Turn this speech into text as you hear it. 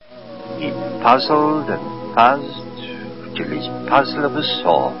He puzzled and puzzled till his puzzle was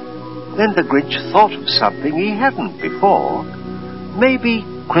sore. Then the Grinch thought of something he hadn't before. Maybe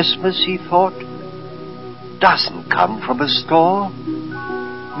Christmas, he thought, doesn't come from a store.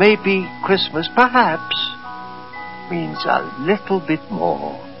 Maybe Christmas, perhaps, means a little bit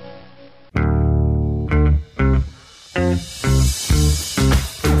more.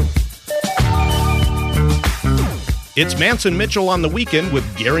 It's Mantz and Mitchell on the weekend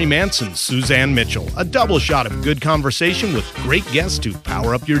with Gary Mantz and Suzanne Mitchell. A double shot of good conversation with great guests to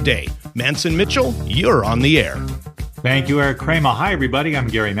power up your day. Mantz and Mitchell, you're on the air. Thank you, Eric Kramer. Hi, everybody. I'm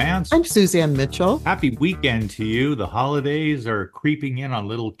Gary Mantz. I'm Suzanne Mitchell. Happy weekend to you. The holidays are creeping in on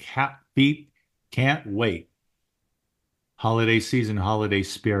little cat feet. Can't wait. Holiday season, holiday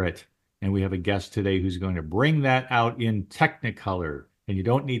spirit. And we have a guest today who's going to bring that out in Technicolor. And you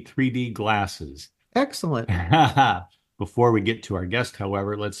don't need 3D glasses. Excellent. Before we get to our guest,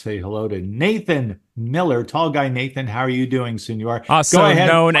 however, let's say hello to Nathan Miller. Tall guy Nathan, how are you doing, senor? Also Go ahead,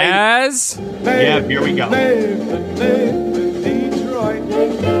 known as... Yeah, here we go.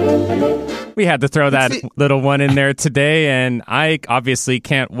 We had to throw that little one in there today, and I obviously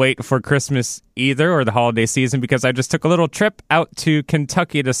can't wait for Christmas either, or the holiday season, because I just took a little trip out to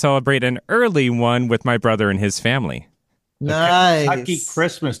Kentucky to celebrate an early one with my brother and his family. Nice. Kentucky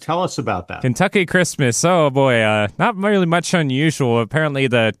Christmas. Tell us about that. Kentucky Christmas. Oh, boy. Not really much unusual. Apparently,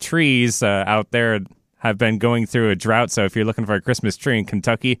 the trees out there have been going through a drought. So if you're looking for a Christmas tree in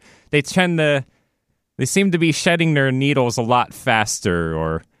Kentucky, they seem to be shedding their needles a lot faster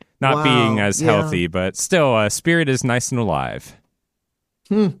or not being as healthy. But still, spirit is nice and alive.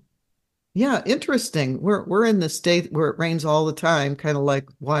 Yeah, interesting. We're in the state where it rains all the time, kind of like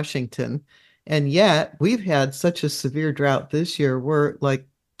Washington. And yet, we've had such a severe drought this year. We're like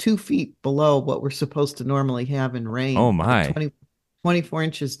 2 feet below what we're supposed to normally have in rain. Oh, my. 24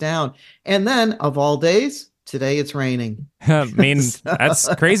 inches down. And then, of all days, today it's raining. I mean,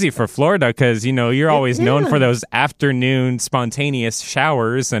 that's crazy for Florida because, you're always known for those afternoon spontaneous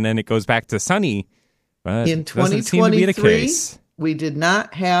showers, and then it goes back to sunny. But in doesn't seem to be the 2023, case. we did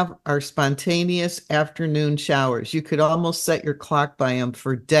not have our spontaneous afternoon showers. You could almost set your clock by them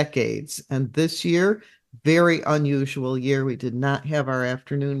for decades. And this year, very unusual year, we did not have our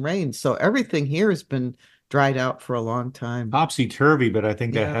afternoon rain. So everything here has been dried out for a long time. Topsy-turvy, but I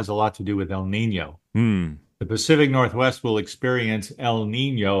think that has a lot to do with El Nino. The Pacific Northwest will experience El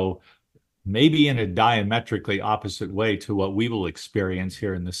Nino maybe in a diametrically opposite way to what we will experience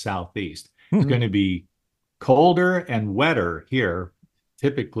here in the Southeast. It's going to be colder and wetter here.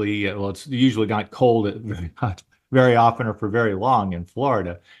 Typically, it's usually not cold very often or for very long in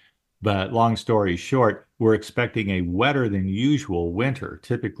Florida. But long story short, we're expecting a wetter than usual winter.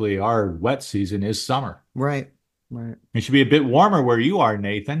 Typically, our wet season is summer. Right. It should be a bit warmer where you are,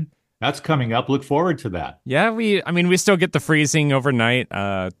 Nathan. That's coming up. Look forward to that. Yeah, we still get the freezing overnight,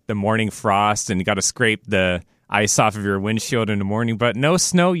 the morning frost, and you got to scrape the ice off of your windshield in the morning, but no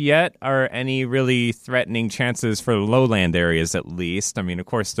snow yet or any really threatening chances for lowland areas, at least. I mean, of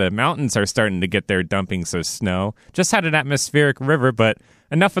course, the mountains are starting to get their dumpings of snow. Just had an atmospheric river, but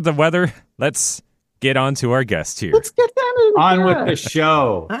enough of the weather. Let's get on to our guest here. Let's get on with the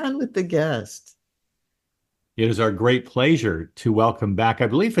show. On with the guest. It is our great pleasure to welcome back, I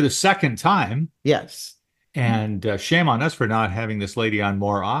believe, for the second time. Yes. And shame on us for not having this lady on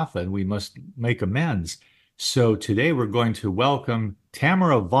more often. We must make amends. So today we're going to welcome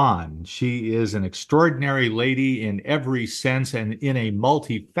Tamara Vaughn. She is an extraordinary lady in every sense and in a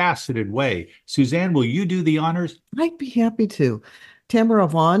multifaceted way. Suzanne, will you do the honors? I'd be happy to. Tamara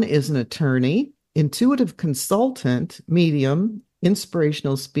Vaughn is an attorney, intuitive consultant, medium,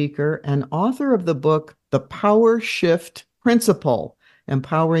 inspirational speaker, and author of the book, The PowerShift Principle,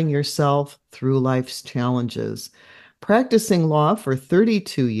 Empowering Yourself Through Life's Challenges. Practicing law for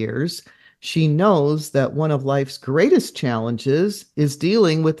 32 years, she knows that one of life's greatest challenges is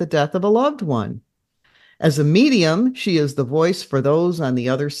dealing with the death of a loved one. As a medium, she is the voice for those on the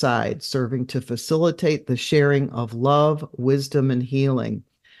other side, serving to facilitate the sharing of love, wisdom, and healing.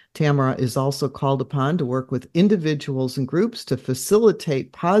 Tamara is also called upon to work with individuals and groups to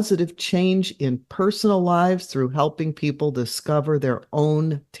facilitate positive change in personal lives through helping people discover their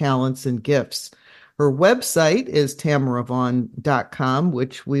own talents and gifts. Her website is tamaravaughn.com,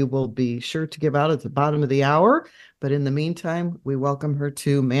 which we will be sure to give out at the bottom of the hour. But in the meantime, we welcome her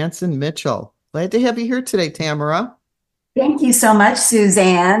to Mantz and Mitchell. Glad to have you here today, Tamara. Thank you so much,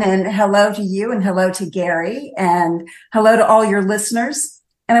 Suzanne. And hello to you and hello to Gary and hello to all your listeners.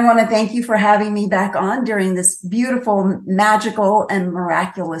 And I want to thank you for having me back on during this beautiful, magical, and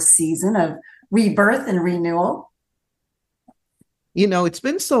miraculous season of rebirth and renewal. It's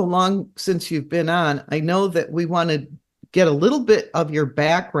been so long since you've been on. I know that we want to get a little bit of your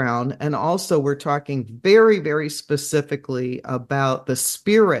background, and also we're talking very, very specifically about the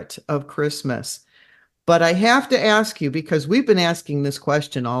spirit of Christmas. But I have to ask you, because we've been asking this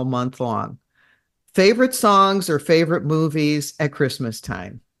question all month long, favorite songs or favorite movies at Christmas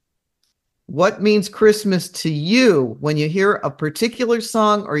time? What means Christmas to you when you hear a particular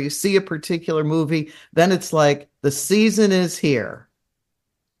song or you see a particular movie? Then it's like the season is here.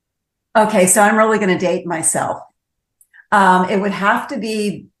 Okay, so I'm really going to date myself. It would have to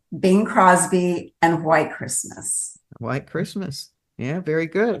be Bing Crosby and White Christmas. White Christmas. Yeah, very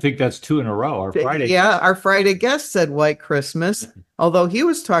good. I think that's 2 in a row. Our Friday guest said White Christmas, although he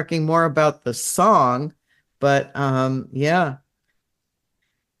was talking more about the song. But yeah.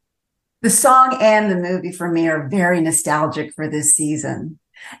 The song and the movie for me are very nostalgic for this season.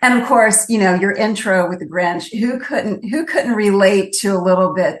 And of course, your intro with the Grinch, who couldn't relate to a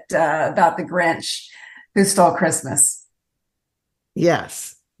little bit about the Grinch who stole Christmas?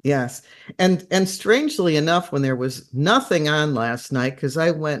 Yes. And strangely enough, when there was nothing on last night, because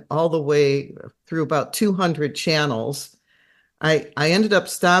I went all the way through about 200 channels, I ended up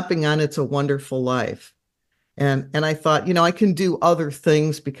stopping on It's a Wonderful Life. And I thought, I can do other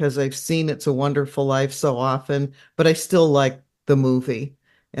things because I've seen It's a Wonderful Life so often, but I still like the movie.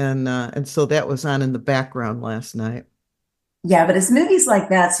 And so that was on in the background last night. Yeah, but it's movies like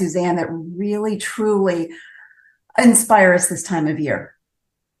that, Suzanne, that really, truly inspire us this time of year.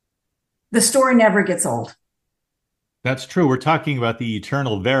 The story never gets old. That's true. We're talking about the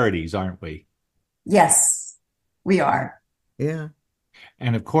eternal verities, aren't we? Yes, we are. Yeah.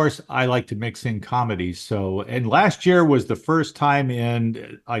 And of course, I like to mix in comedies. And last year was the first time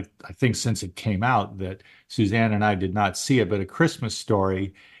I think since it came out that Suzanne and I did not see it, but A Christmas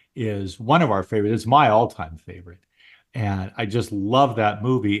Story is one of our favorites. It's my all-time favorite. And I just love that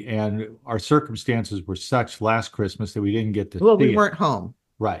movie. And our circumstances were such last Christmas that we didn't get to see it. Well, we weren't home.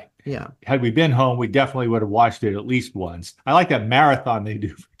 Right. Yeah. Had we been home, we definitely would have watched it at least once. I like that marathon they do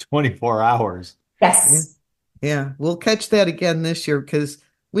for 24 hours. Yes. Yeah, we'll catch that again this year because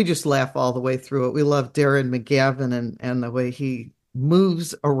we just laugh all the way through it. We love Darren McGavin and the way he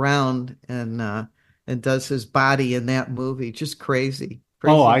moves around and does his body in that movie. Just crazy.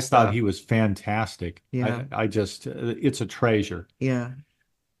 I stuff. thought he was fantastic. Yeah. I just, it's a treasure. Yeah.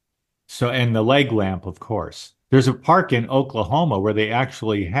 So, and the leg lamp, of course. There's a park in Oklahoma where they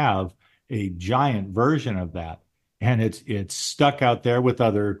actually have a giant version of that. And it's stuck out there with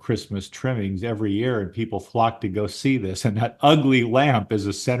other Christmas trimmings every year, and people flock to go see this. And that ugly lamp is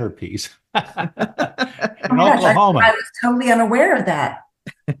a centerpiece in Oklahoma. I was totally unaware of that.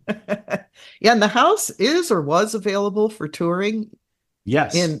 Yeah, and the house is or was available for touring.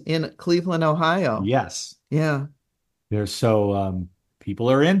 Yes, in Cleveland, Ohio. Yes, yeah. There's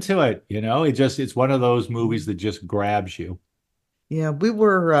people are into it. It's one of those movies that just grabs you. Yeah, we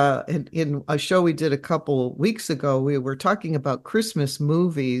were in a show we did a couple weeks ago. We were talking about Christmas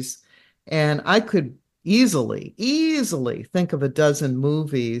movies, and I could easily think of a dozen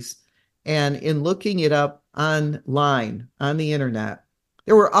movies. And in looking it up online on the internet,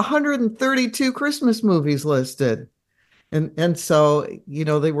 there were 132 Christmas movies listed. And so,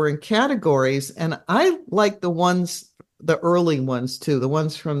 they were in categories, and I like the early ones too, the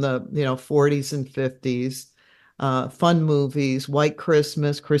ones from the 40s and 50s. Fun movies, White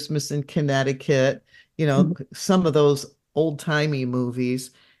Christmas, Christmas in Connecticut, some of those old-timey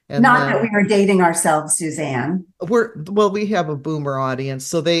movies. And Not that we were dating ourselves, Suzanne. We have a boomer audience,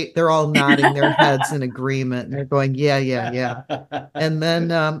 so they're all nodding their heads in agreement, and they're going, yeah. And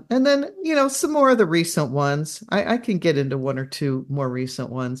then, some more of the recent ones. I can get into one or two more recent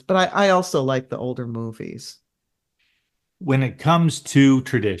ones, but I also like the older movies. When it comes to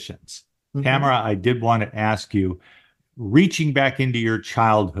traditions, Tamara, I did want to ask you, reaching back into your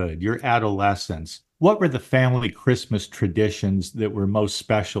childhood, your adolescence, what were the family Christmas traditions that were most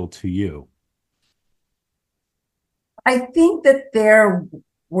special to you? I think that there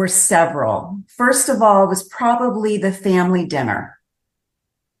were several. First of all, it was probably the family dinner.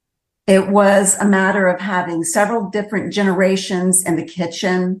 It was a matter of having several different generations in the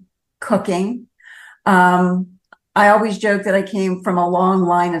kitchen cooking. I always joke that I came from a long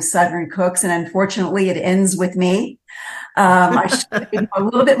line of Southern cooks, and unfortunately it ends with me. I should have a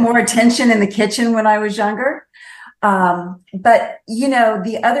little bit more attention in the kitchen when I was younger. But,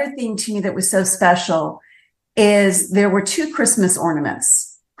 the other thing to me that was so special is there were two Christmas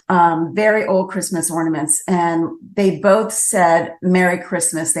ornaments, very old Christmas ornaments, and they both said Merry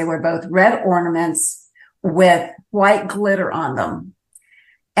Christmas. They were both red ornaments with white glitter on them.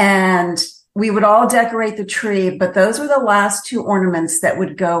 And we would all decorate the tree, but those were the last two ornaments that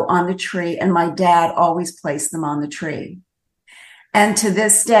would go on the tree. And my dad always placed them on the tree. And to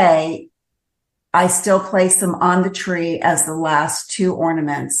this day, I still place them on the tree as the last two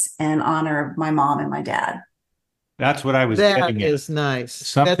ornaments in honor of my mom and my dad. That's what I was getting at. That is nice.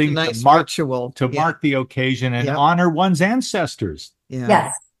 Something That's a nice to mark, ritual. to mark the occasion and honor one's ancestors. Yeah.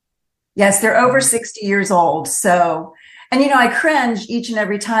 Yes. Yes, they're over 60 years old. So, and, I cringe each and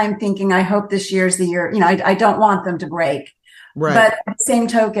every time thinking, I hope this year's the year, I don't want them to break. Right. But at the same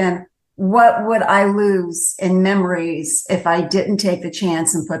token, what would I lose in memories if I didn't take the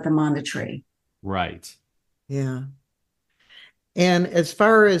chance and put them on the tree? Right. Yeah. And as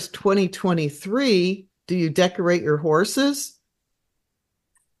far as 2023, do you decorate your horses?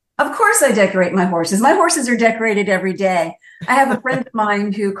 Of course I decorate my horses. My horses are decorated every day. I have a friend of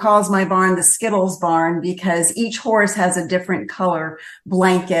mine who calls my barn the Skittles barn because each horse has a different color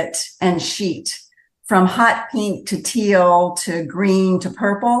blanket and sheet, from hot pink to teal to green to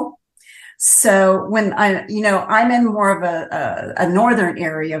purple. So when I'm in more of a northern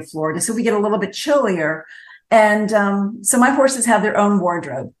area of Florida, so we get a little bit chillier. And so my horses have their own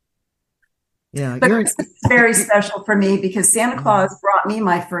wardrobe. Yeah. But it's very special for me because Santa Claus brought me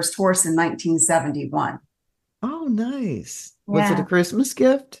my first horse in 1971. Oh, nice. Yeah. Was it a Christmas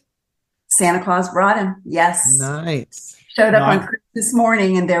gift? Santa Claus brought him. Yes. Nice. Showed up on Christmas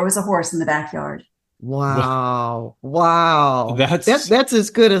morning and there was a horse in the backyard. Wow. Wow. That's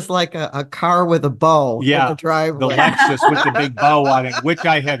as good as like a car with a bow. Yeah. The driveway. The Lexus with the big bow on it, which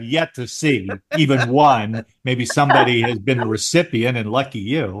I have yet to see, even one. Maybe somebody has been a recipient and lucky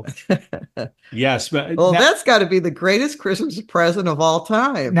you. Yes. But well, that's got to be the greatest Christmas present of all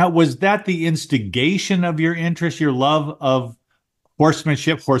time. Now, was that the instigation of your interest, your love of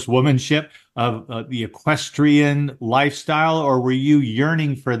horsemanship, horsewomanship, of the equestrian lifestyle, or were you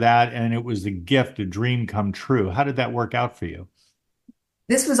yearning for that and it was a gift, a dream come true? How did that work out for you?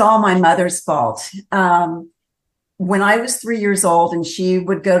 This was all my mother's fault. When I was 3 years old and she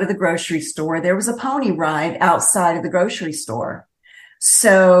would go to the grocery store, there was a pony ride outside of the grocery store.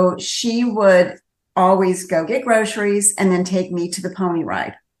 So she would always go get groceries and then take me to the pony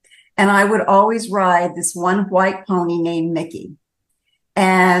ride. And I would always ride this one white pony named Mickey.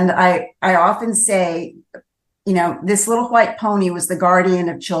 And I often say, this little white pony was the guardian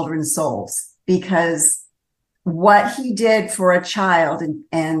of children's souls, because what he did for a child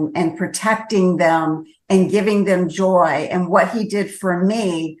and protecting them and giving them joy, and what he did for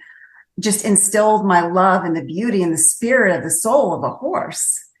me just instilled my love and the beauty and the spirit of the soul of a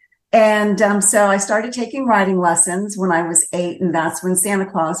horse. And so I started taking riding lessons when I was 8, and that's when Santa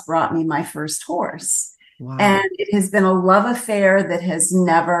Claus brought me my first horse. Wow. And it has been a love affair that has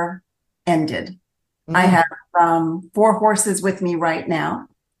never ended. Mm-hmm. I have 4 horses with me right now.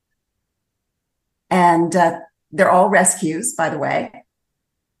 And they're all rescues, by the way.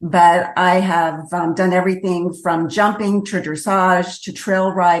 But I have done everything from jumping to dressage to trail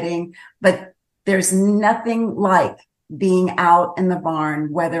riding. But there's nothing like being out in the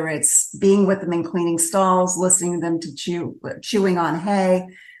barn, whether it's being with them and cleaning stalls, listening to them to chewing on hay.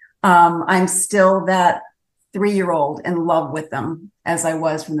 I'm still that 3-year-old in love with them as I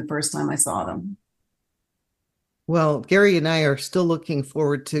was from the first time I saw them. Well, Gary and I are still looking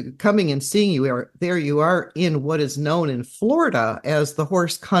forward to coming and seeing you. There you are in what is known in Florida as the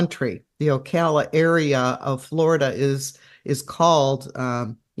horse country. The Ocala area of Florida is called,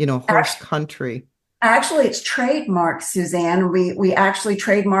 horse country. Actually, it's trademarked, Suzanne. We actually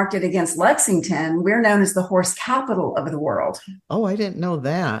trademarked it against Lexington. We're known as the horse capital of the world. Oh, I didn't know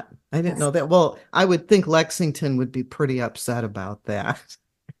that. Well, I would think Lexington would be pretty upset about that.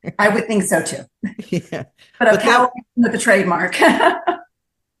 I would think so too. Yeah. But Ocala with the trademark.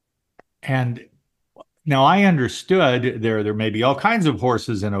 And now I understood there may be all kinds of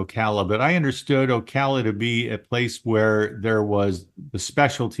horses in Ocala, but I understood Ocala to be a place where there was the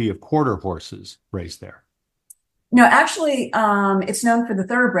specialty of quarter horses raised there. No, actually, it's known for the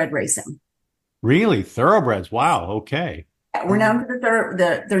thoroughbred racing. Really? Thoroughbreds? Wow. Okay. We're known for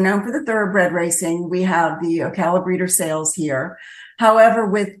they're known for the thoroughbred racing. We have the Ocala Breeder Sales here. However,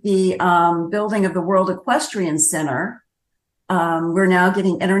 with the building of the World Equestrian Center, we're now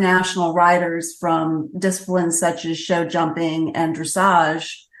getting international riders from disciplines such as show jumping and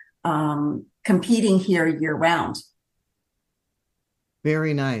dressage competing here year round.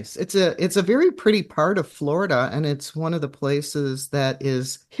 Very nice. It's a very pretty part of Florida, and it's one of the places that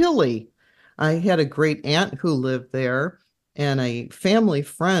is hilly. I had a great aunt who lived there, and a family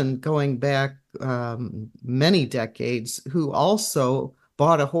friend going back many decades who also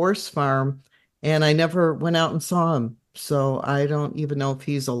bought a horse farm, and I never went out and saw him So I don't even know if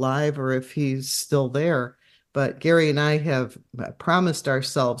he's alive or if he's still there. But Gary and I have promised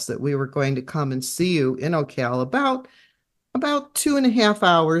ourselves that we were going to come and see you in Ocala about 2.5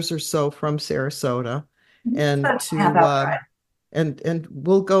 hours or so from Sarasota, and and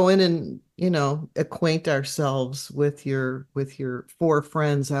we'll go in and acquaint ourselves with your four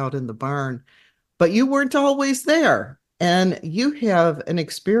friends out in the barn. But you weren't always there, and you have an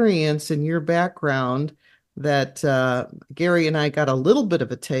experience in your background that Gary and I got a little bit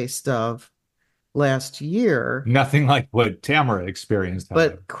of a taste of last year. Nothing like what Tamara experienced,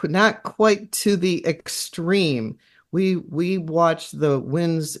 but not quite to the extreme. We watched the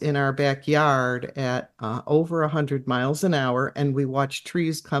winds in our backyard at over 100 miles an hour, and we watched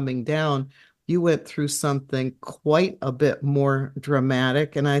trees coming down. You went through something quite a bit more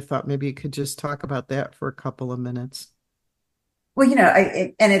dramatic, and I thought maybe you could just talk about that for a couple of minutes. Well,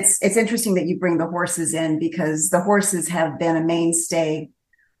 it's interesting that you bring the horses in, because the horses have been a mainstay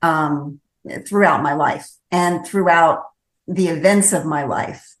throughout my life and throughout the events of my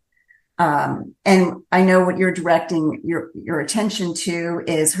life. And I know what you're directing your attention to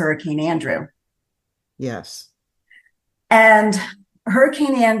is Hurricane Andrew. Yes. And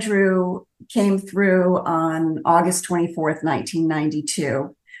Hurricane Andrew came through on August 24th,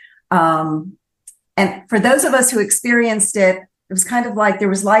 1992. And for those of us who experienced it, it was kind of like there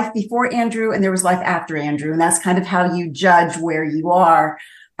was life before Andrew and there was life after Andrew. And that's kind of how you judge where you are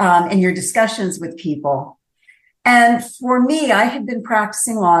in your discussions with people. And for me, I had been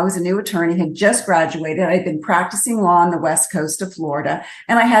practicing law. I was a new attorney, had just graduated. I had been practicing law on the west coast of Florida,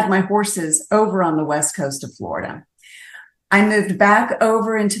 and I had my horses over on the west coast of Florida. I moved back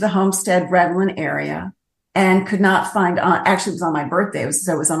over into the Homestead Redland area and could not find, actually it was on my birthday,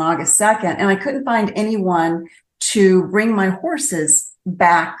 so it was on August 2nd, and I couldn't find anyone to bring my horses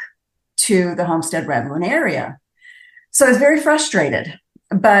back to the Homestead Redland area. So I was very frustrated.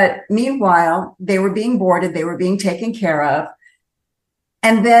 But meanwhile, they were being boarded, they were being taken care of.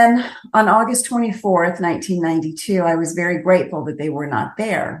 And then on August 24th, 1992, I was very grateful that they were not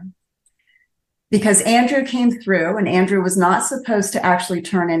there, because Andrew came through, and Andrew was not supposed to actually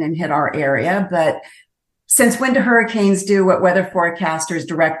turn in and hit our area. But since when do hurricanes do what weather forecasters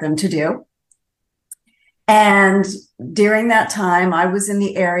direct them to do? And during that time, I was in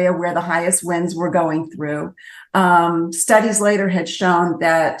the area where the highest winds were going through. Studies later had shown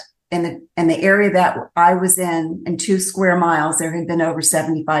that in the area that I was in 2 square miles, there had been over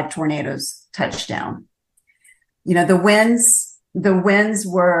 75 tornadoes touched down. The winds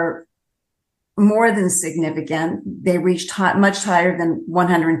were more than significant. They reached much higher than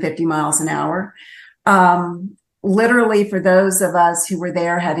 150 miles an hour. Literally, for those of us who were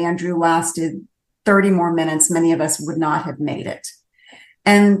there, had Andrew lasted 30 more minutes, many of us would not have made it.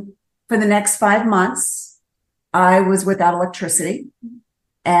 And for the next 5 months, I was without electricity,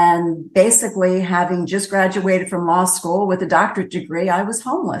 and basically, having just graduated from law school with a doctorate degree, I was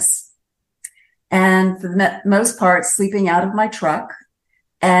homeless. And for the most part, sleeping out of my truck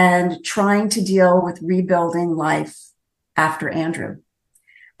and trying to deal with rebuilding life after Andrew.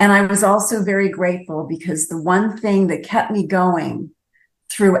 And I was also very grateful, because the one thing that kept me going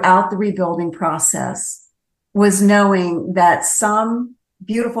throughout the rebuilding process was knowing that some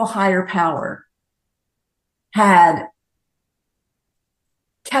beautiful higher power had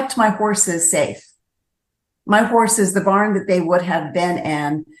kept my horses safe. My horses, the barn that they would have been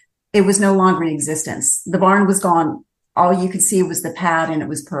in, it was no longer in existence. The barn was gone. All you could see was the pad, and it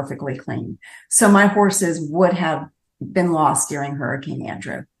was perfectly clean. So my horses would have been lost during Hurricane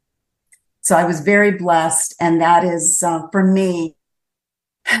Andrew. So I was very blessed. And that is, for me,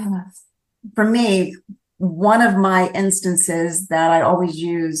 one of my instances that I always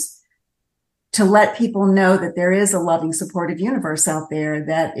use to let people know that there is a loving, supportive universe out there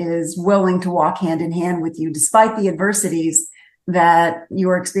that is willing to walk hand in hand with you, despite the adversities that you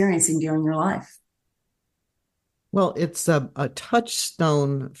are experiencing during your life. Well, it's a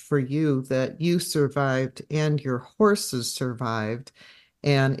touchstone for you that you survived and your horses survived.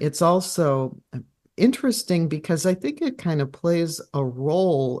 And it's also interesting because I think it kind of plays a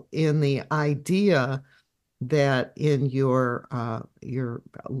role in the idea that in your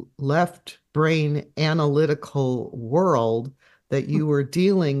left brain analytical world, that you were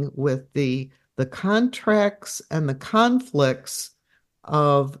dealing with the contracts and the conflicts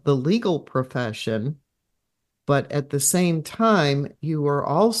of the legal profession, but at the same time, you were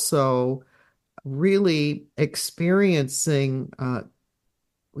also really experiencing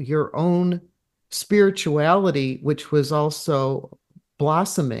your own spirituality, which was also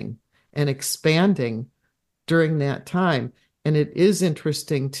blossoming and expanding during that time. And it is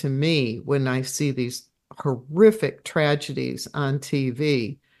interesting to me when I see these horrific tragedies on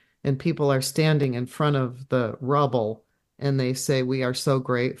TV, and people are standing in front of the rubble and they say, we are so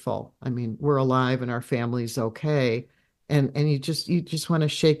grateful. I mean, we're alive and our family's okay. And you just want to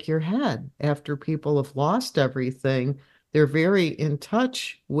shake your head. After people have lost everything, they're very in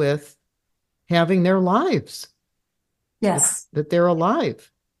touch with having their lives. Yes. That they're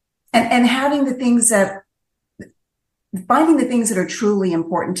alive. And having finding the things that are truly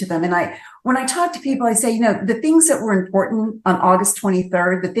important to them. And when I talk to people, I say, the things that were important on August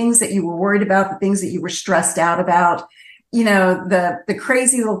 23rd, the things that you were worried about, the things that you were stressed out about, the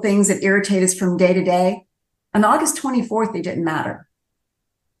crazy little things that irritate us from day to day, on August 24th, they didn't matter.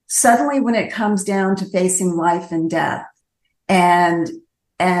 Suddenly, when it comes down to facing life and death, and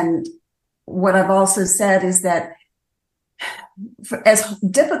what I've also said is that as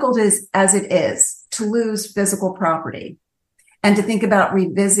difficult as it is to lose physical property and to think about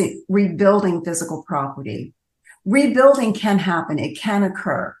rebuilding physical property, rebuilding can happen. It can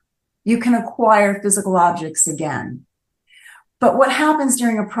occur. You can acquire physical objects again. But what happens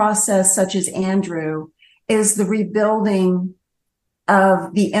during a process such as Andrew is the rebuilding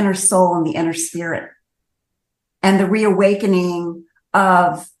of the inner soul and the inner spirit, and the reawakening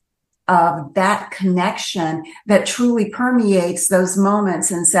of that connection that truly permeates those moments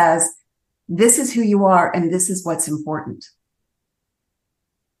and says, this is who you are and this is what's important.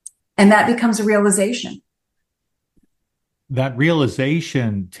 And that becomes a realization. That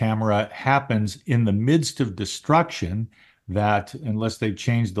realization, Tamara, happens in the midst of destruction that, unless they've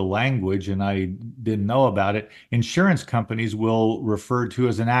changed the language and I didn't know about it, insurance companies will refer to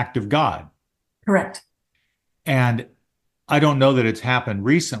as an act of God. Correct. And I don't know that it's happened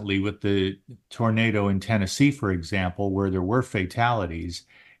recently with the tornado in Tennessee, for example, where there were fatalities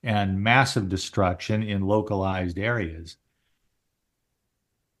and massive destruction in localized areas.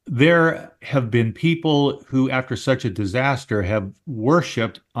 There have been people who, after such a disaster, have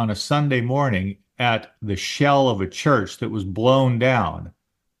worshiped on a Sunday morning at the shell of a church that was blown down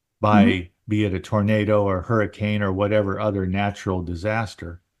by, be it a tornado or hurricane or whatever other natural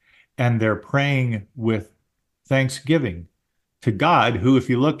disaster. And they're praying with thanksgiving to God, who, if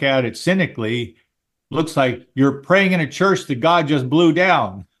you look at it cynically, looks like you're praying in a church that God just blew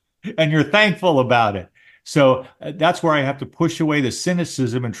down, and you're thankful about it. So that's where I have to push away the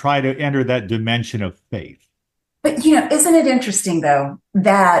cynicism and try to enter that dimension of faith. But, isn't it interesting, though,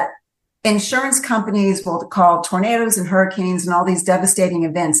 that insurance companies will call tornadoes and hurricanes and all these devastating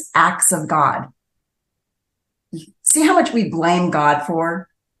events acts of God? See how much we blame God for?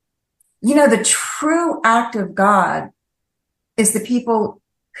 The true act of God is the people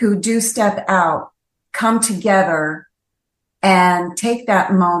who do step out, come together, and take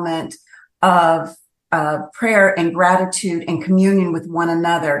that moment of prayer and gratitude and communion with one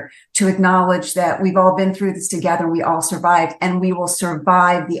another to acknowledge that we've all been through this together, we all survived, and we will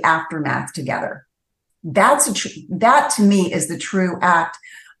survive the aftermath together. That to me is the true act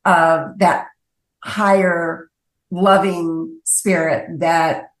of that higher loving spirit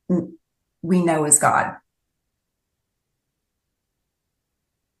that we know is God.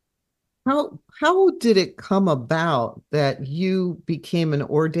 How did it come about that you became an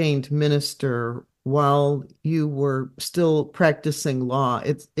ordained minister while you were still practicing law?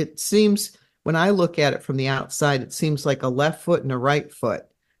 It seems, when I look at it from the outside, it seems like a left foot and a right foot.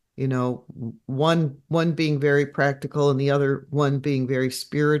 One being very practical and the other one being very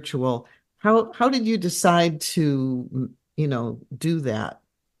spiritual. How did you decide to, do that?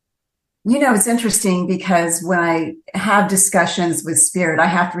 It's interesting because when I have discussions with Spirit, I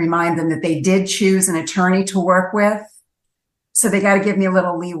have to remind them that they did choose an attorney to work with. So they got to give me a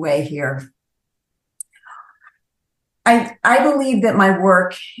little leeway here. I believe that my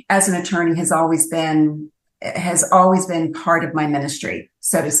work as an attorney has always been part of my ministry,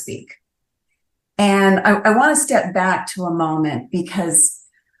 so to speak. And I want to step back to a moment because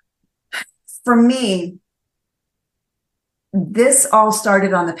for me, this all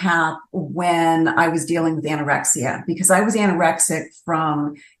started on the path when I was dealing with anorexia, because I was anorexic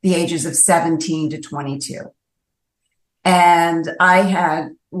from the ages of 17 to 22. And I had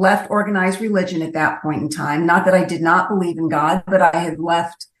left organized religion at that point in time. Not that I did not believe in God, but I had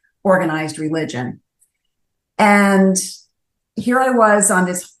left organized religion. And here I was on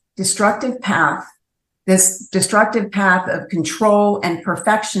this destructive path of control and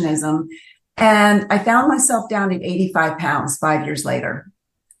perfectionism. And I found myself down at 85 pounds 5 years later.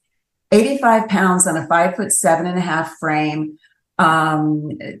 85 pounds on a 5'7.5" frame,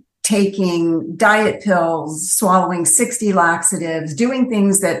 taking diet pills, swallowing 60 laxatives, doing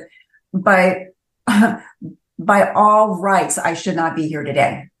things that by all rights, I should not be here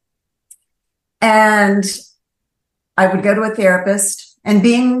today. And I would go to a therapist, and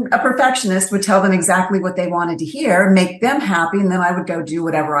being a perfectionist would tell them exactly what they wanted to hear, make them happy. And then I would go do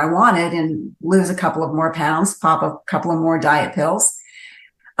whatever I wanted and lose a couple of more pounds, pop a couple of more diet pills,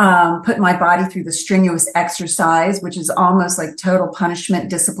 put my body through the strenuous exercise, which is almost like total punishment,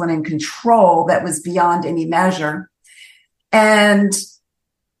 discipline, and control that was beyond any measure. And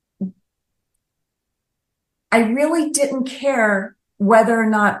I really didn't care whether or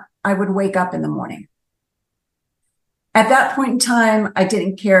not I would wake up in the morning. At that point in time, I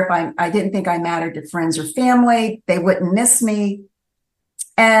didn't care if I didn't think I mattered to friends or family. They wouldn't miss me.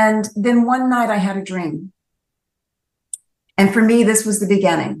 And then one night I had a dream. And for me, this was the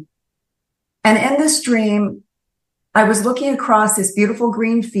beginning. And in this dream, I was looking across this beautiful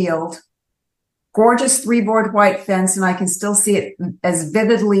green field, gorgeous 3-board white fence, and I can still see it as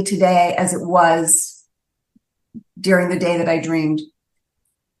vividly today as it was during the day that I dreamed.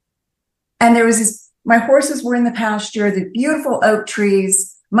 And there was my horses were in the pasture, the beautiful oak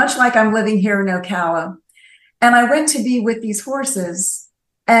trees, much like I'm living here in Ocala. And I went to be with these horses,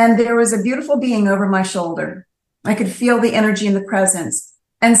 and there was a beautiful being over my shoulder. I could feel the energy and the presence,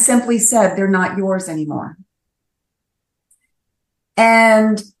 and simply said, "They're not yours anymore."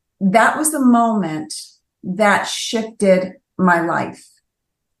 And that was the moment that shifted my life.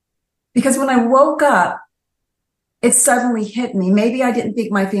 Because when I woke up, it suddenly hit me. Maybe I didn't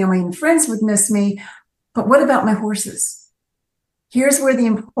think my family and friends would miss me, but what about my horses? Here's where the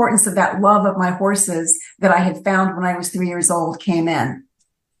importance of that love of my horses that I had found when I was 3 years old came in.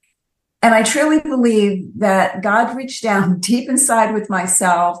 And I truly believe that God reached down deep inside with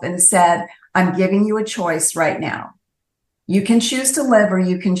myself and said, "I'm giving you a choice right now. You can choose to live or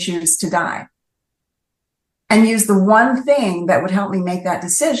you can choose to die." And use the one thing that would help me make that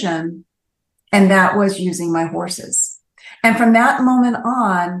decision, and that was using my horses. And from that moment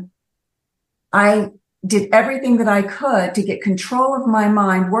on, I did everything that I could to get control of my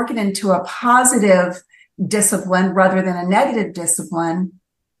mind, work it into a positive discipline rather than a negative discipline.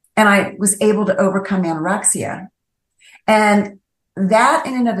 And I was able to overcome anorexia. And that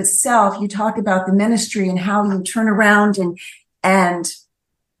in and of itself, you talk about the ministry and how you turn around and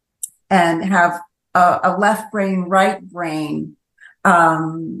have a left brain, right brain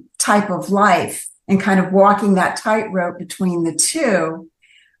type of life, and kind of walking that tightrope between the two.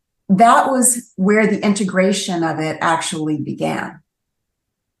 That was where the integration of it actually began.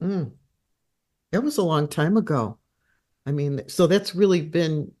 It was a long time ago. I mean, so that's really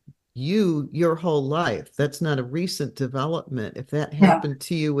been your whole life. That's not a recent development. If that happened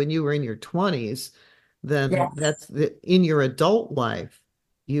to you when you were in your 20s, then that's in your adult life,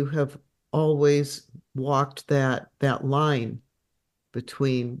 you have always walked that line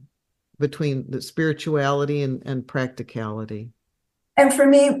between the spirituality and practicality. And for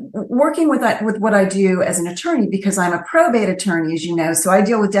me, working with what I do as an attorney, because I'm a probate attorney, as you know, so I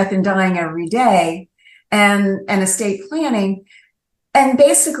deal with death and dying every day and estate planning. And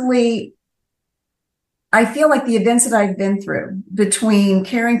basically, I feel like the events that I've been through, between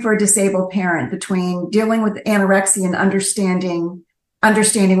caring for a disabled parent, between dealing with anorexia and understanding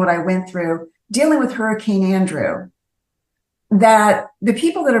what I went through, dealing with Hurricane Andrew, that the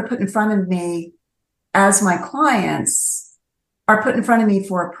people that are put in front of me as my clients are put in front of me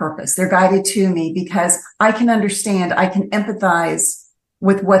for a purpose. They're guided to me because I can understand, I can empathize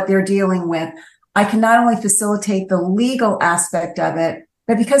with what they're dealing with. I can not only facilitate the legal aspect of it,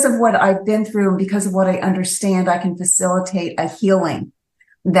 but because of what I've been through and because of what I understand, I can facilitate a healing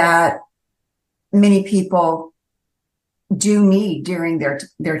that many people do need during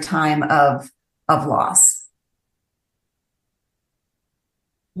their time of loss.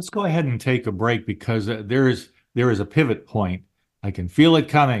 Let's go ahead and take a break, because there is a pivot point. I can feel it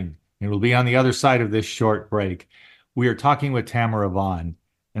coming. It will be on the other side of this short break. We are talking with Tamara Vaughn,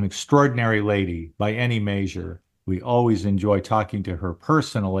 an extraordinary lady by any measure. We always enjoy talking to her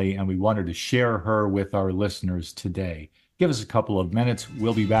personally, and we wanted to share her with our listeners today. Give us a couple of minutes.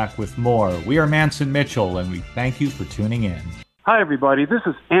 We'll be back with more. We are Mantz and Mitchell, and we thank you for tuning in. Hi, everybody. This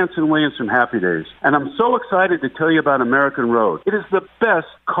is Anson Williams from Happy Days, and I'm so excited to tell you about American Road. It is the best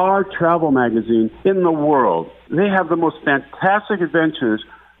car travel magazine in the world. They have the most fantastic adventures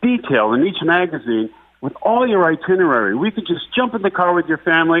detailed in each magazine with all your itinerary. We could just jump in the car with your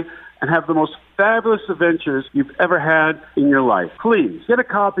family and have the most fabulous adventures you've ever had in your life. Please get a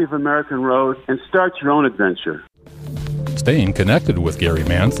copy of American Road and start your own adventure. Staying connected with Gary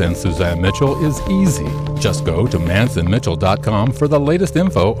Mantz and Suzanne Mitchell is easy. Just go to mantzandmitchell.com for the latest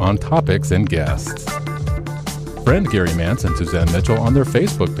info on topics and guests. Friend Gary Mantz and Suzanne Mitchell on their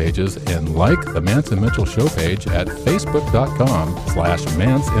Facebook pages and like the Mantz and Mitchell show page at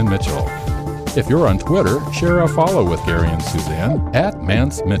facebook.com/Mantz and Mitchell. If you're on Twitter, share a follow with Gary and Suzanne at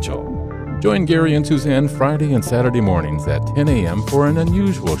Mantz Mitchell. Join Gary and Suzanne Friday and Saturday mornings at 10 a.m. for an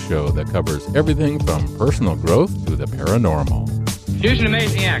unusual show that covers everything from personal growth to the paranormal. Here's an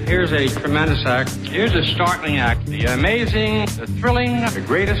amazing act. Here's a tremendous act. Here's a startling act. The amazing, the thrilling, the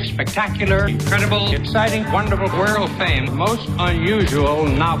greatest, spectacular, incredible, exciting, wonderful, world-famed, most unusual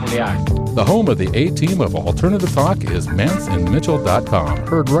novelty act. The home of the A-Team of Alternative Talk is mantsandmitchell.com.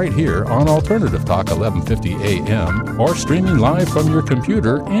 Heard right here on Alternative Talk 1150 AM or streaming live from your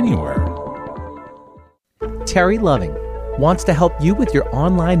computer anywhere. Terry Loving wants to help you with your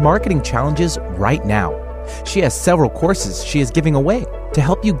online marketing challenges right now. She has several courses she is giving away to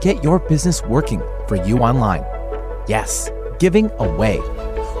help you get your business working for you online. Yes, giving away.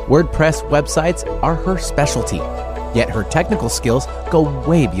 WordPress websites are her specialty, yet her technical skills go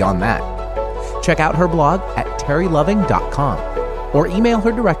way beyond that. Check out her blog at terryloving.com or email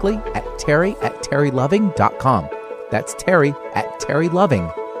her directly at terry@terryloving.com. That's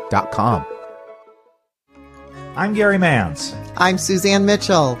terry@terryloving.com. I'm Gary Mantz. I'm Suzanne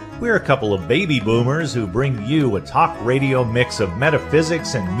Mitchell. We're a couple of baby boomers who bring you a talk radio mix of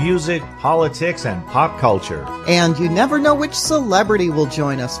metaphysics and music, politics, and pop culture. And you never know which celebrity will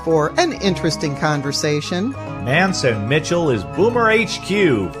join us for an interesting conversation. Mantz and Mitchell is Boomer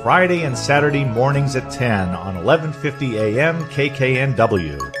HQ, Friday and Saturday mornings at 10 on 1150 AM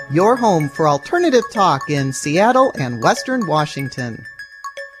KKNW. Your home for alternative talk in Seattle and Western Washington.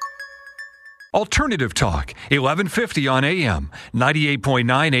 Alternative Talk, 1150 on AM,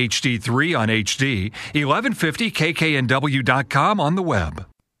 98.9 HD3 on HD, 1150kknw.com on the web.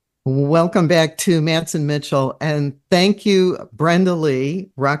 Welcome back to Mantz and Mitchell, and thank you, Brenda Lee,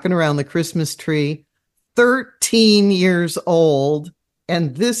 rocking around the Christmas tree, 13 years old,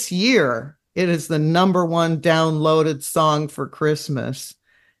 and this year it is the #1 downloaded song for Christmas,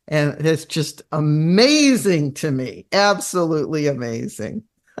 and it's just amazing to me, absolutely amazing.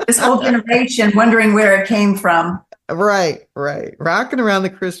 This whole generation wondering where it came from. Right. Rocking around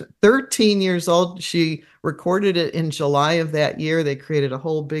the Christmas. 13 years old. She recorded it in July of that year. They created a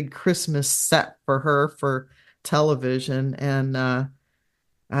whole big Christmas set for her for television. And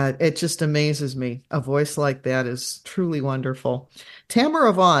it just amazes me. A voice like that is truly wonderful.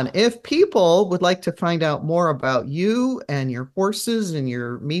 Tamara Vaughn, if people would like to find out more about you and your horses and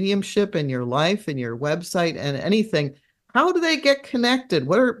your mediumship and your life and your website and anything, how do they get connected?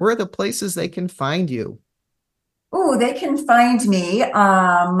 Where are the places they can find you? Oh, they can find me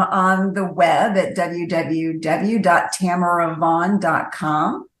on the web at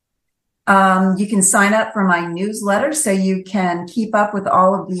www.tamaravaughn.com. You can sign up for my newsletter so you can keep up with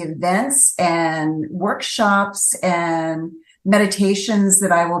all of the events and workshops and meditations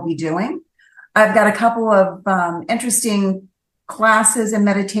that I will be doing. I've got a couple of interesting classes and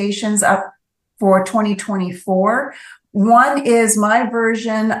meditations up for 2024. One is my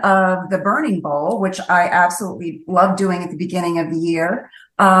version of the Burning Bowl, which I absolutely love doing at the beginning of the year.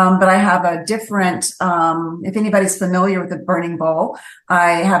 But I have a different, if anybody's familiar with the Burning Bowl,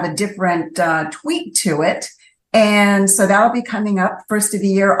 I have a different tweak to it. And so that'll be coming up first of the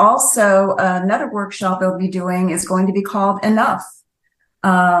year. Also, another workshop I'll be doing is going to be called Enough.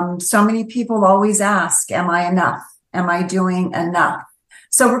 So many people always ask, am I enough? Am I doing enough?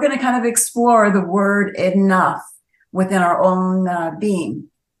 So we're going to kind of explore the word enough within our own being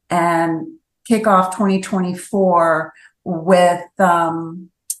and kick off 2024 with some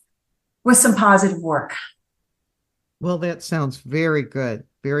positive work. Well, that sounds very good.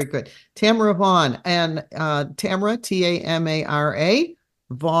 Very good. Tamara Vaughn, and Tamara, Tamara, Vaughn,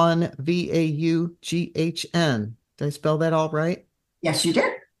 Vaughn. Did I spell that all right? Yes, you did.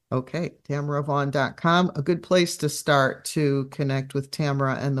 Okay, tamaravaughn.com. A good place to start to connect with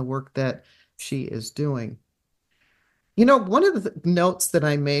Tamara and the work that she is doing. You know, one of the notes that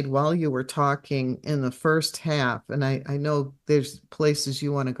I made while you were talking in the first half, and I know there's places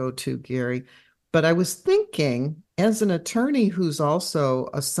you want to go to, Gary, but I was thinking, as an attorney who's also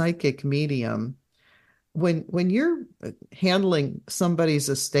a psychic medium, when you're handling somebody's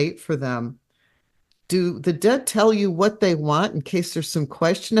estate for them, do the dead tell you what they want in case there's some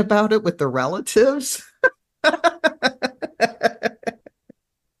question about it with the relatives?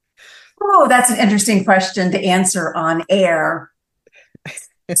 Oh, that's an interesting question to answer on air.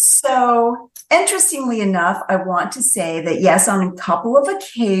 So, interestingly enough, I want to say that, yes, on a couple of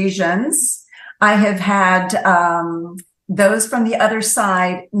occasions, I have had those from the other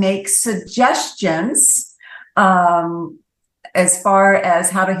side make suggestions as far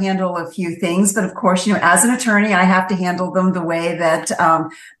as how to handle a few things. But of course, you know, as an attorney, I have to handle them the way that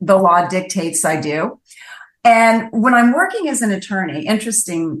the law dictates I do. And when I'm working as an attorney,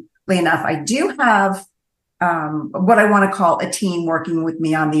 interesting, enough, I do have what I want to call a team working with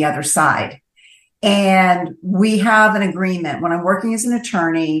me on the other side. And we have an agreement. When I'm working as an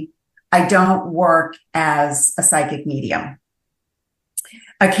attorney, I don't work as a psychic medium.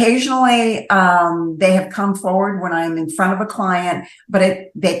 Occasionally, they have come forward when I'm in front of a client, but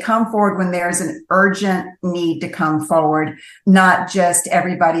they come forward when there's an urgent need to come forward, not just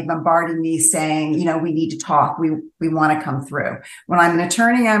everybody bombarding me saying, we need to talk. We want to come through. When I'm an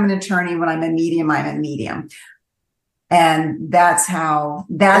attorney, I'm an attorney. When I'm a medium, I'm a medium. And that's how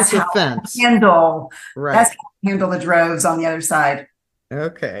I handle the droves on the other side.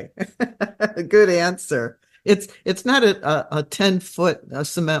 Okay. Good answer. It's not a 10-foot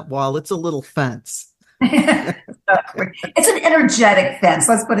cement wall. It's a little fence. It's an energetic fence.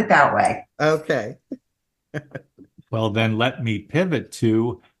 Let's put it that way. Okay. Well, then let me pivot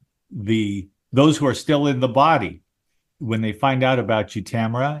to those who are still in the body. When they find out about you,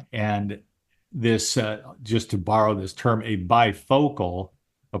 Tamara, and this, just to borrow this term, a bifocal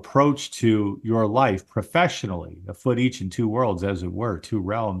approach to your life professionally, a foot each in two worlds, as it were, two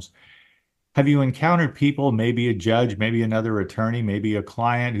realms. Have you encountered people, maybe a judge, maybe another attorney, maybe a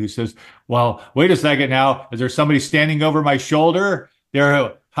client who says, well, wait a second now, is there somebody standing over my shoulder?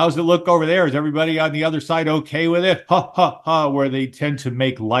 How's it look over there? Is everybody on the other side okay with it? Ha, ha, ha, where they tend to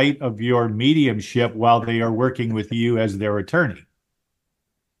make light of your mediumship while they are working with you as their attorney.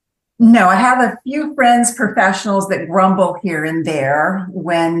 No, I have a few friends, professionals that grumble here and there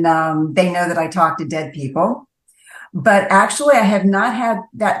when they know that I talk to dead people. But actually, I have not had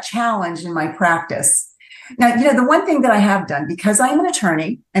that challenge in my practice. Now, the one thing that I have done, because I'm an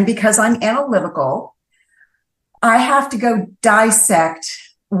attorney and because I'm analytical, I have to go dissect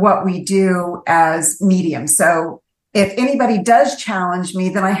what we do as mediums. So if anybody does challenge me,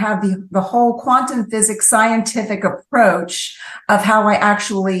 then I have the whole quantum physics scientific approach of how I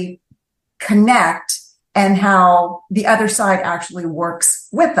actually connect and how the other side actually works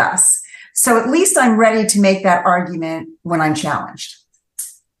with us. So at least I'm ready to make that argument when I'm challenged.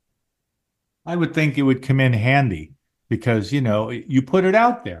 I would think it would come in handy because, you put it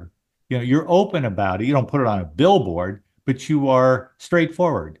out there. You're open about it. You don't put it on a billboard, but you are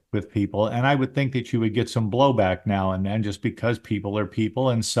straightforward with people. And I would think that you would get some blowback now and then just because people are people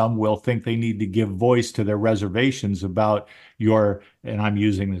and some will think they need to give voice to their reservations about your, and I'm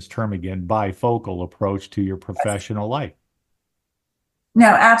using this term again, bifocal approach to your professional life. No,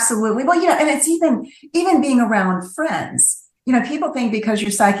 absolutely. Well, and it's even being around friends. People think because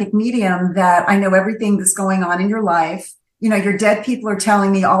you're psychic medium that I know everything that's going on in your life. Your dead people are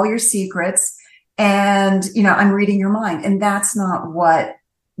telling me all your secrets and, I'm reading your mind. And that's not what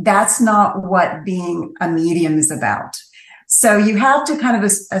being a medium is about. So you have to kind of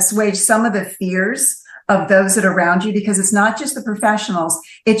assuage some of the fears of those that are around you, because it's not just the professionals,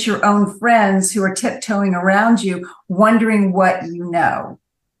 it's your own friends who are tiptoeing around you, wondering what you know.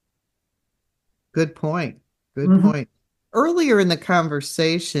 Good point. Good point. Earlier in the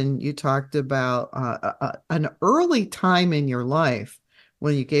conversation, you talked about an early time in your life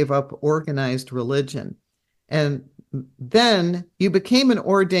when you gave up organized religion. And then you became an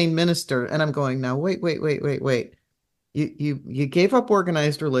ordained minister. And I'm going, now, wait. You gave up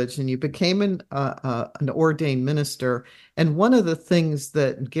organized religion. You became an ordained minister. And one of the things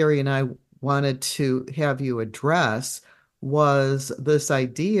that Gary and I wanted to have you address was this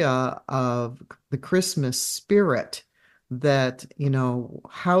idea of the Christmas spirit. That,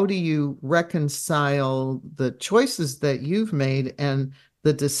 how do you reconcile the choices that you've made and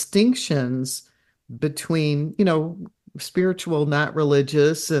the distinctions between, spiritual, not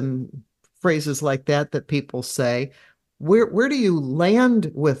religious, and phrases like that people say. Where do you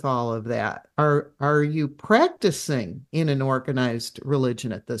land with all of that? Are you practicing in an organized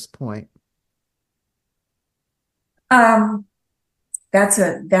religion at this point? That's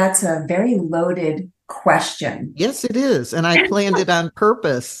a very loaded question. Yes, it is. And I planned it on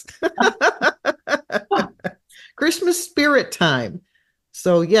purpose. Christmas spirit time.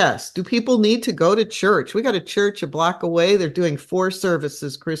 So yes, do people need to go to church? We got a church a block away. They're doing 4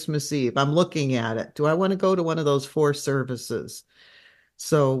 services Christmas Eve. I'm looking at it. Do I want to go to one of those 4 services?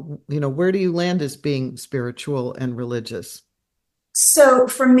 So, where do you land as being spiritual and religious? So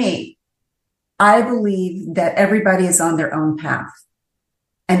for me, I believe that everybody is on their own path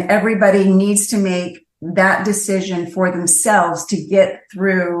and everybody needs to make that decision for themselves to get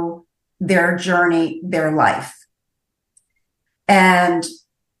through their journey, their life. And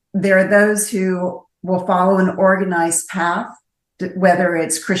there are those who will follow an organized path, whether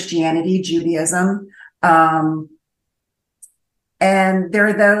it's Christianity, Judaism, and there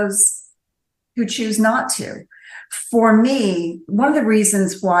are those who choose not to. For me, one of the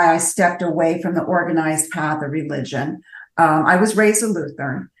reasons why I stepped away from the organized path of religion, I was raised a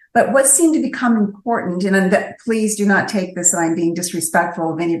Lutheran, but what seemed to become important, and please do not take this that I'm being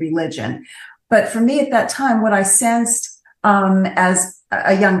disrespectful of any religion, but for me at that time, what I sensed as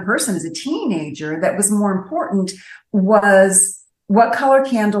a young person, as a teenager, that was more important was what color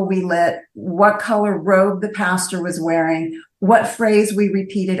candle we lit, what color robe the pastor was wearing, what phrase we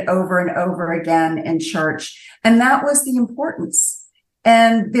repeated over and over again in church. And that was the importance.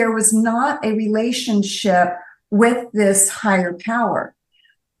 And there was not a relationship with this higher power.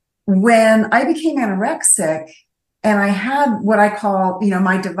 When I became anorexic and I had what I call,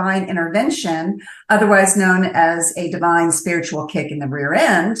 my divine intervention, otherwise known as a divine spiritual kick in the rear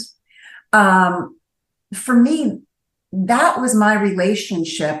end, for me, that was my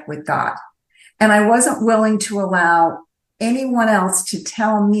relationship with God. And I wasn't willing to allow anyone else to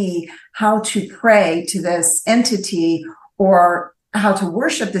tell me how to pray to this entity or how to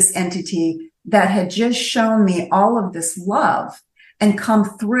worship this entity that had just shown me all of this love and come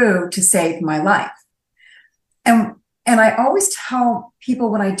through to save my life. And I always tell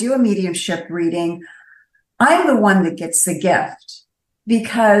people when I do a mediumship reading, I'm the one that gets the gift,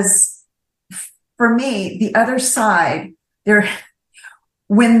 because for me, the other side,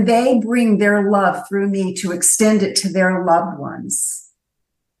 when they bring their love through me to extend it to their loved ones,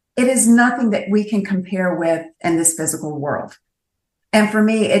 it is nothing that we can compare with in this physical world. And for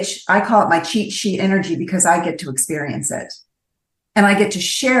me, I call it my cheat sheet energy, because I get to experience it and I get to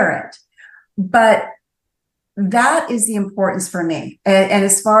share it. But that is the importance for me. And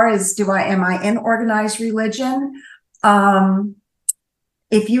as far as am I in organized religion?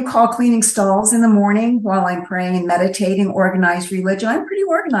 If you call cleaning stalls in the morning while I'm praying and meditating organized religion, I'm pretty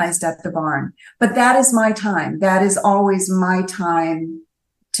organized at the barn. But that is my time. That is always my time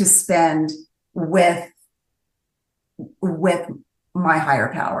to spend with my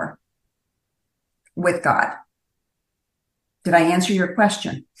higher power, with God. Did I answer your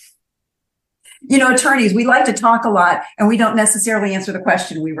question? Attorneys, we like to talk a lot and we don't necessarily answer the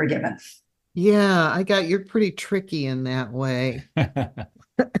question we were given. Yeah, you're pretty tricky in that way.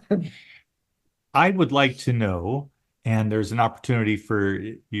 I would like to know, and there's an opportunity for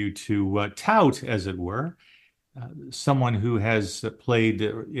you to tout, as it were, someone who has played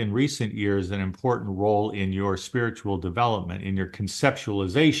in recent years an important role in your spiritual development, in your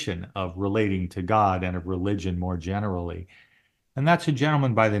conceptualization of relating to God and of religion more generally. And that's a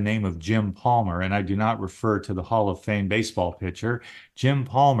gentleman by the name of Jim Palmer, and I do not refer to the Hall of Fame baseball pitcher, Jim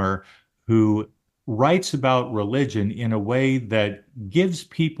Palmer, who writes about religion in a way that gives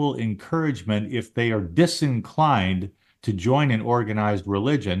people encouragement if they are disinclined to join an organized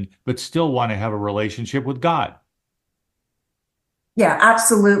religion, but still want to have a relationship with God. Yeah,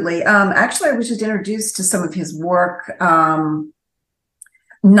 absolutely. Actually, I was just introduced to some of his work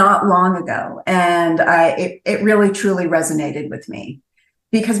not long ago, and it really truly resonated with me,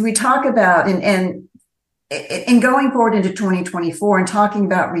 because we talk about and going forward into 2024 and talking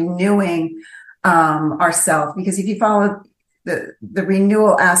about renewing ourselves, because if you follow the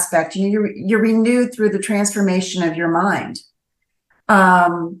renewal aspect, you're renewed through the transformation of your mind.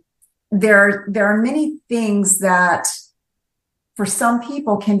 There are many things that for some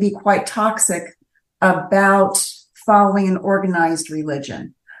people can be quite toxic about following an organized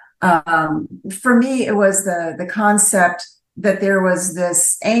religion. For me, it was the concept that there was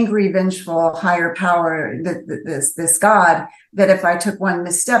this angry, vengeful higher power, this God, that if I took one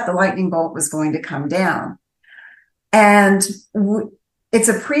misstep, the lightning bolt was going to come down. And it's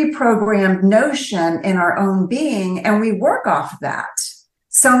a pre-programmed notion in our own being, and we work off that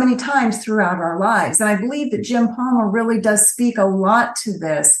so many times throughout our lives. And I believe that Jim Palmer really does speak a lot to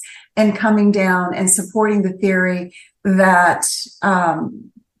this, and coming down and supporting the theory that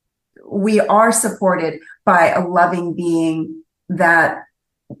we are supported by a loving being that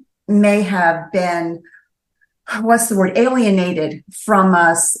may have been, alienated from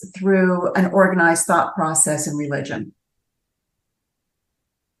us through an organized thought process and religion.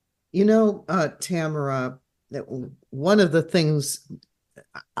 Tamara, one of the things,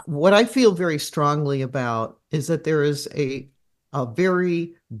 what I feel very strongly about is that there is a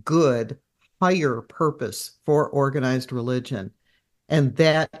very good higher purpose for organized religion, and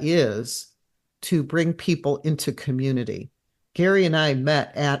that is to bring people into community. Gary and I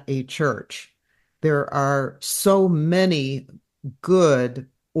met at a church. There are so many good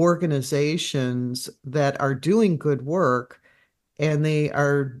organizations that are doing good work, and they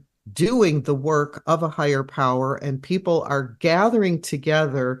are doing the work of a higher power, and people are gathering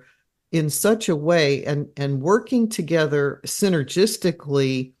together in such a way and working together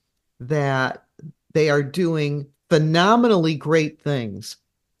synergistically that they are doing phenomenally great things.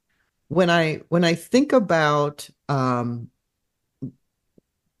 When I think about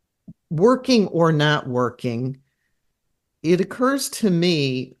working or not working, it occurs to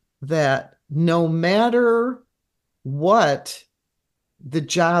me that no matter what the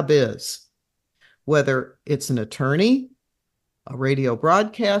job is, whether it's an attorney, a radio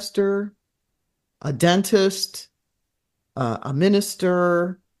broadcaster, a dentist, a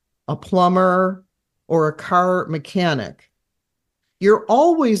minister, a plumber, or a car mechanic, you're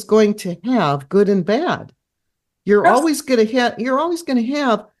always going to have good and bad. You're always going to have,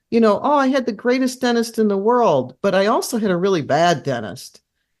 oh, I had the greatest dentist in the world, but I also had a really bad dentist,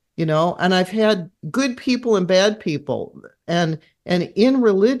 and I've had good people and bad people. And in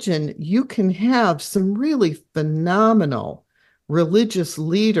religion, you can have some really phenomenal religious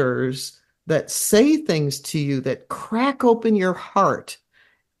leaders that say things to you that crack open your heart,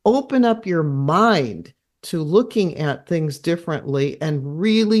 open up your mind to looking at things differently and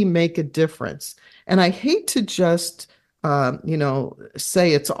really make a difference. And I hate to just,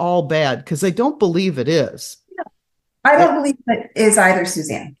 say it's all bad, because I don't believe it is. I don't believe it is either,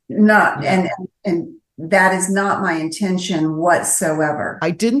 Suzanne. Not, and that is not my intention whatsoever.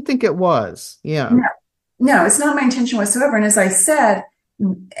 I didn't think it was. Yeah. No, it's not my intention whatsoever. And as I said,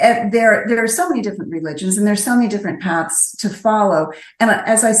 there are so many different religions and there's so many different paths to follow. And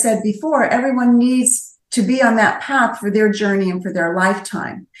as I said before, everyone needs to be on that path for their journey and for their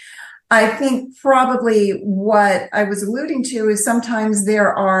lifetime. I think probably what I was alluding to is sometimes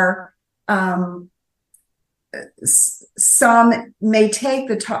there are some may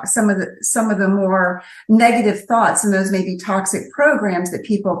take some of the more negative thoughts, and those may be toxic programs that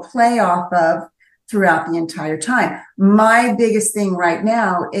people play off of throughout the entire time. My biggest thing right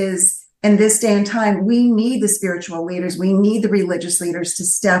now is, in this day and time, we need the spiritual leaders, we need the religious leaders to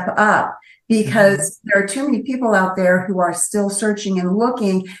step up, because there are too many people out there who are still searching and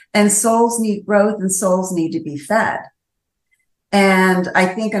looking, and souls need growth and souls need to be fed. And I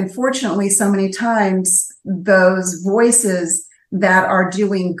think, unfortunately, so many times those voices that are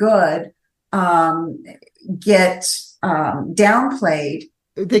doing good get downplayed.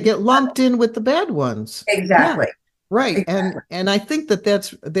 They get lumped in with the bad ones. Exactly. Yeah, right. Exactly. And I think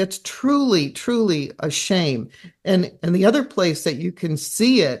that's truly a shame. And the other place that you can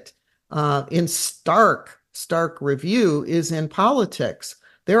see it in stark review is in politics.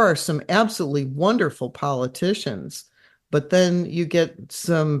 There are some absolutely wonderful politicians, but then you get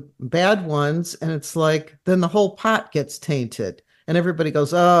some bad ones, and it's like, then the whole pot gets tainted, and everybody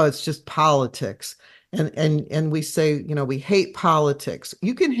goes, oh, it's just politics. And we say, we hate politics.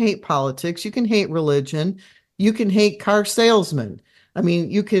 You can hate politics. You can hate religion. You can hate car salesmen. I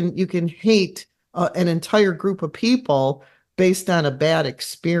mean, you can hate an entire group of people based on a bad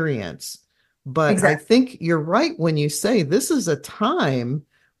experience. But exactly. I think you're right when you say this is a time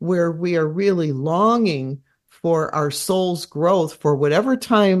where we are really longing for our soul's growth for whatever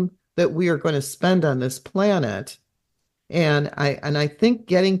time that we are going to spend on this planet. And I think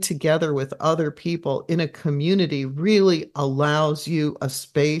getting together with other people in a community really allows you a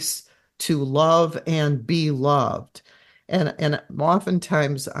space to love and be loved. And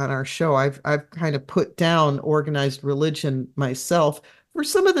oftentimes on our show, I've kind of put down organized religion myself for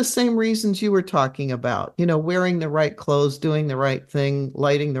some of the same reasons you were talking about, wearing the right clothes, doing the right thing,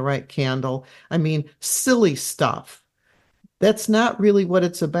 lighting the right candle. I mean, silly stuff. That's not really what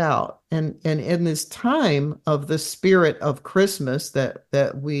it's about. And in this time of the spirit of Christmas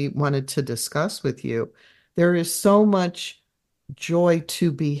that we wanted to discuss with you, there is so much joy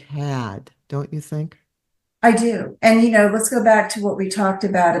to be had, don't you think? I do. And, let's go back to what we talked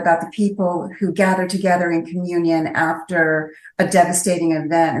about the people who gather together in communion after a devastating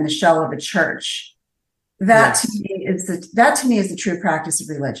event in the shell of a church. That to me is the true practice of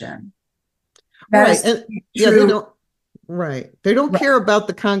religion. Right. And, they don't care about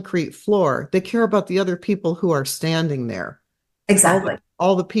the concrete floor. They care about the other people who are standing there. Exactly.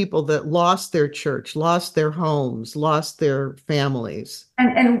 All the people that lost their church, lost their homes, lost their families.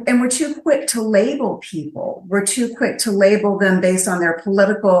 And we're too quick to label people. We're too quick to label them based on their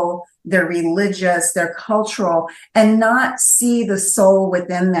political, their religious, their cultural, and not see the soul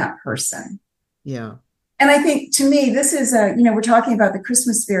within that person. Yeah. And I think, to me, this is we're talking about the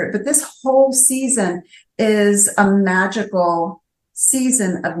Christmas spirit, but this whole season is a magical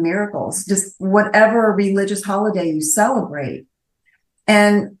season of miracles, just whatever religious holiday you celebrate.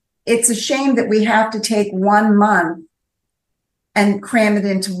 And it's a shame that we have to take 1 month and cram it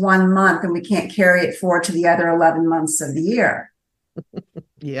into 1 month, and we can't carry it forward to the other 11 months of the year.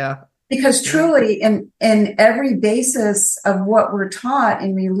 Yeah. Because truly, in every basis of what we're taught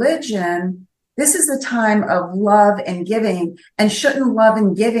in religion, This is a time of love and giving. And shouldn't love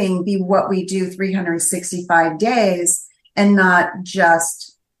and giving be what we do 365 days and not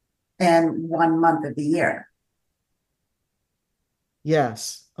just in 1 month of the year?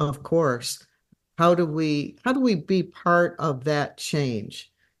 Yes, of course. How do we be part of that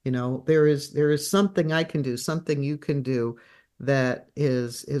change? There is something I can do, something you can do that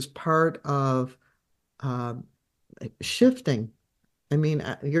is part of shifting. I mean,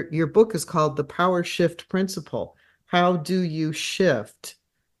 your book is called The PowerShift Principle. How do you shift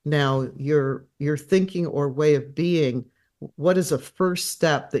now your thinking or way of being? What is a first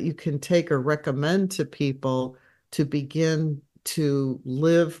step that you can take or recommend to people to begin to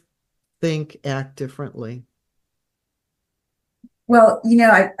live, think, act differently? Well,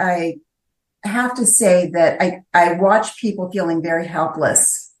 I have to say that I watch people feeling very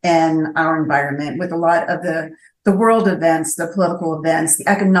helpless in our environment with a lot of the world events, the political events, the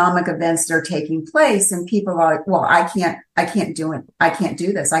economic events that are taking place. And people are like, well, I can't do it. I can't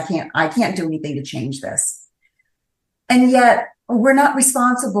do this. I can't do anything to change this. And yet we're not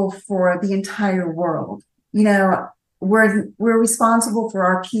responsible for the entire world. We're responsible for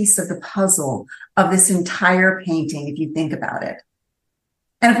our piece of the puzzle of this entire painting, if you think about it.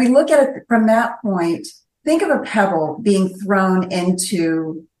 And if we look at it from that point, think of a pebble being thrown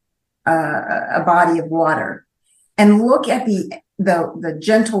into a body of water, and look at the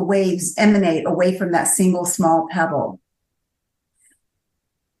gentle waves emanate away from that single small pebble.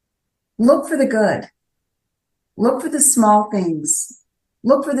 Look for the good. Look for the small things.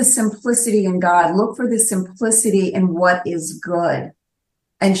 Look for the simplicity in God. Look for the simplicity in what is good,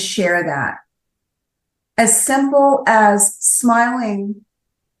 and share that. As simple as smiling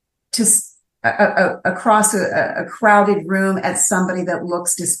to across a crowded room at somebody that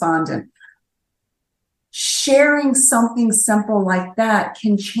looks despondent. Sharing something simple like that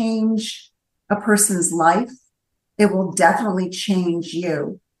can change a person's life. It will definitely change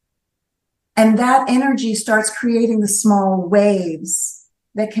you. And that energy starts creating the small waves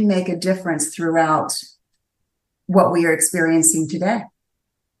that can make a difference throughout what we are experiencing today.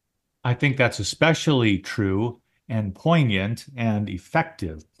 I think that's especially true and poignant and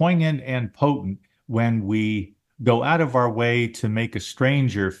effective, poignant and potent when we go out of our way to make a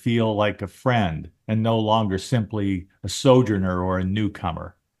stranger feel like a friend and no longer simply a sojourner or a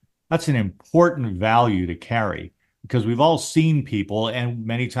newcomer. That's an important value to carry, because we've all seen people, and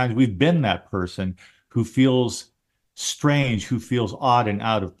many times we've been that person who feels strange, who feels odd and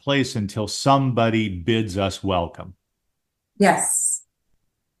out of place until somebody bids us welcome. Yes.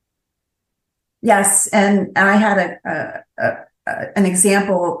 Yes, and I had an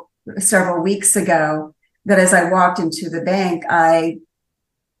example several weeks ago that as I walked into the bank, I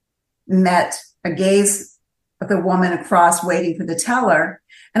met a gaze of the woman across waiting for the teller.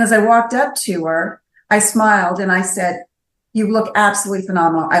 And as I walked up to her, I smiled and I said, "You look absolutely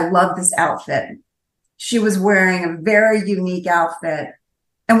phenomenal. I love this outfit." She was wearing a very unique outfit.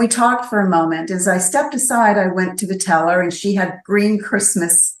 And we talked for a moment. As I stepped aside, I went to the teller, and she had green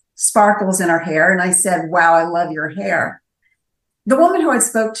Christmas sparkles in her hair. And I said, "Wow, I love your hair." The woman who I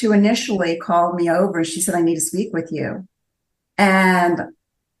spoke to initially called me over, and she said, "I need to speak with you." And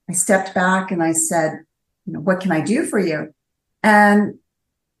I stepped back and I said, "What can I do for you?" And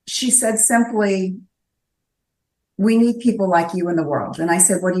she said simply, "We need people like you in the world." And I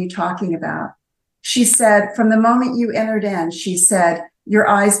said, "What are you talking about?" She said, "From the moment you entered in," she said, "your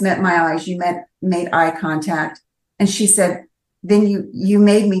eyes met my eyes. You made eye contact." And she said, "Then you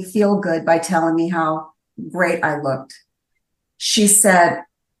made me feel good by telling me how great I looked." She said,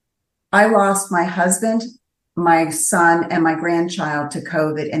 "I lost my husband, my son, and my grandchild to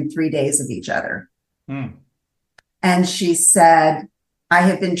COVID in 3 days of each other." And she said, "I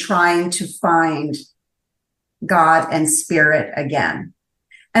have been trying to find God and spirit again."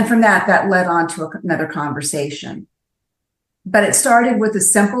 And from that led on to another conversation. But it started with a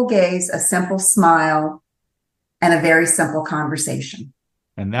simple gaze, a simple smile, and a very simple conversation.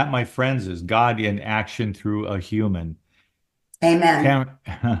 And that, my friends, is God in action through a human. Amen.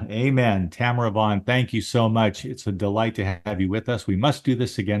 Amen. Tamara Vaughn, thank you so much. It's a delight to have you with us. We must do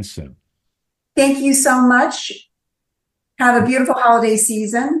this again soon. Thank you so much. Have a beautiful holiday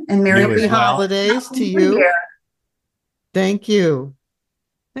season, and Merry holidays to you. Thank you.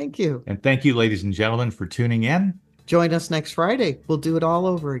 Thank you. And thank you, ladies and gentlemen, for tuning in. Join us next Friday. We'll do it all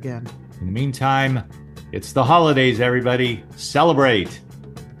over again. In the meantime, it's the holidays, everybody. Celebrate.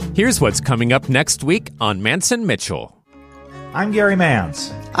 Here's what's coming up next week on Mantz and Mitchell. I'm Gary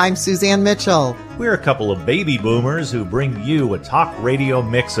Mantz. I'm Suzanne Mitchell. We're a couple of baby boomers who bring you a talk radio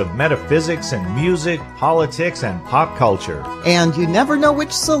mix of metaphysics and music, politics, and pop culture. And you never know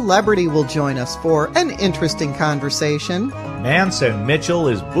which celebrity will join us for an interesting conversation. Mantz and Mitchell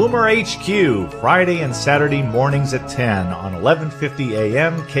is Boomer HQ, Friday and Saturday mornings at 10 on 1150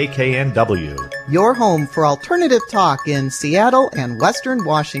 AM KKNW. Your home for alternative talk in Seattle and Western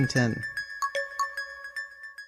Washington.